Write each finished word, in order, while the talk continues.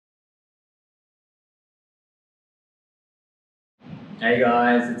Hey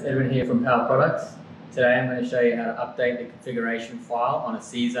guys, it's Edwin here from Power Products. Today I'm going to show you how to update the configuration file on a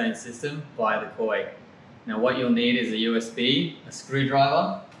CZone system via the COI. Now what you'll need is a USB, a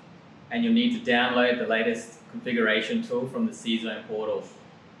screwdriver, and you'll need to download the latest configuration tool from the CZone portal.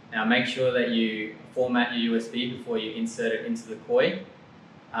 Now make sure that you format your USB before you insert it into the COI.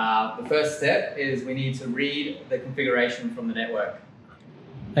 The first step is we need to read the configuration from the network.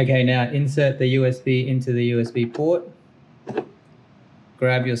 Okay, now insert the USB into the USB port.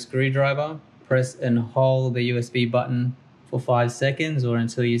 Grab your screwdriver, press and hold the USB button for 5 seconds or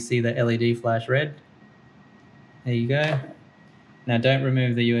until you see the LED flash red. There you go. Now don't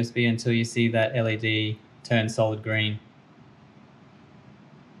remove the USB until you see that LED turn solid green.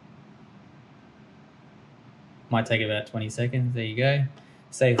 Might take about 20 seconds. There you go.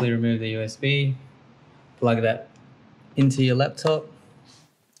 Safely remove the USB. Plug that into your laptop.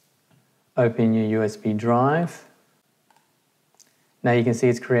 Open your USB drive. Now you can see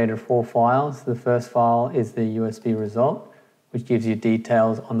it's created 4 files. The first file is the USB result, which gives you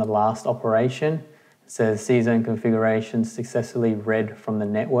details on the last operation. It says CZone configuration successfully read from the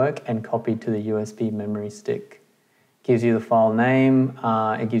network and copied to the USB memory stick. It gives you the file name,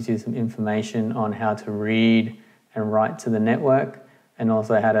 it gives you some information on how to read and write to the network, and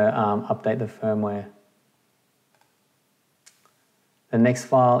also how to update the firmware. The next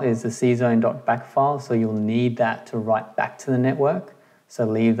file is the CZone.back file, so you'll need that to write back to the network, so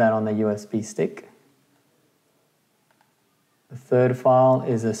leave that on the USB stick. The third file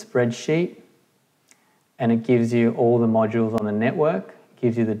is a spreadsheet, and it gives you all the modules on the network, it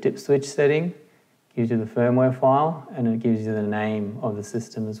gives you the dip switch setting, gives you the firmware file, and it gives you the name of the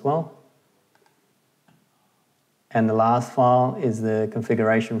system as well. And the last file is the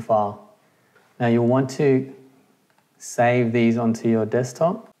configuration file. Now you'll want to save these onto your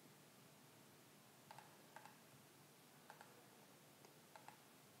desktop.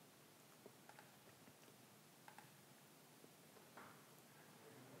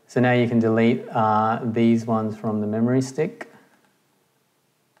 So now you can delete these ones from the memory stick,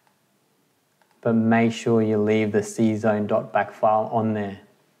 but make sure you leave the CZone.back file on there.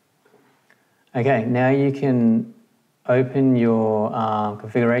 Okay, now you can open your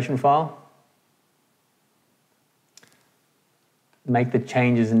configuration file. Make the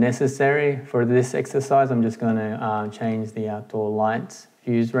changes necessary. For this exercise, I'm just going to change the outdoor lights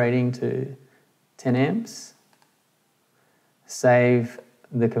fuse rating to 10 amps. Save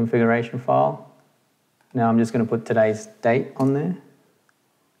the configuration file. Now I'm just going to put today's date on there.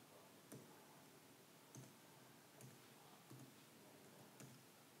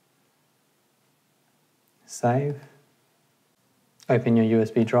 Save. Open your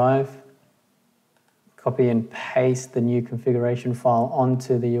USB drive. Copy and paste the new configuration file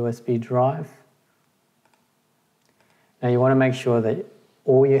onto the USB drive. Now you want to make sure that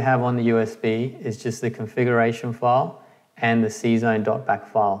all you have on the USB is just the configuration file and the CZone.back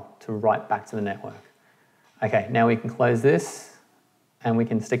file to write back to the network. Okay, now we can close this and we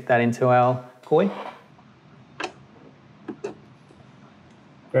can stick that into our COI.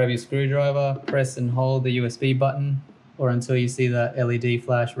 Grab your screwdriver, press and hold the USB button or until you see the LED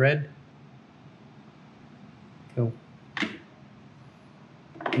flash red. Cool.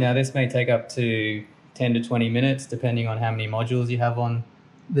 Now this may take up to 10 to 20 minutes depending on how many modules you have on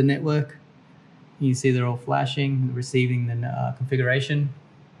the network. You see they're all flashing, receiving the configuration.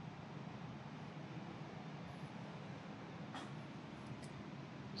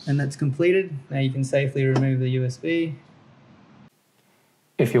 And that's completed. Now you can safely remove the USB.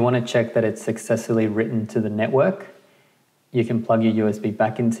 If you want to check that it's successfully written to the network, you can plug your USB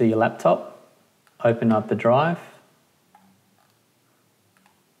back into your laptop, open up the drive,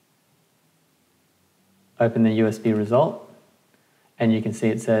 open the USB result, and you can see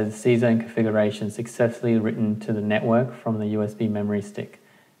it says CZone configuration successfully written to the network from the USB memory stick,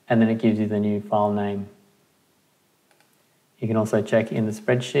 and then it gives you the new file name. You can also check in the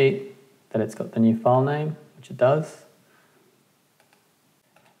spreadsheet that it's got the new file name, which it does.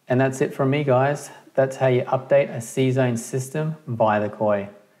 And that's it from me, guys. That's how you update a CZone system via the COI.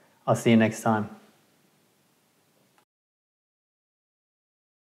 I'll see you next time.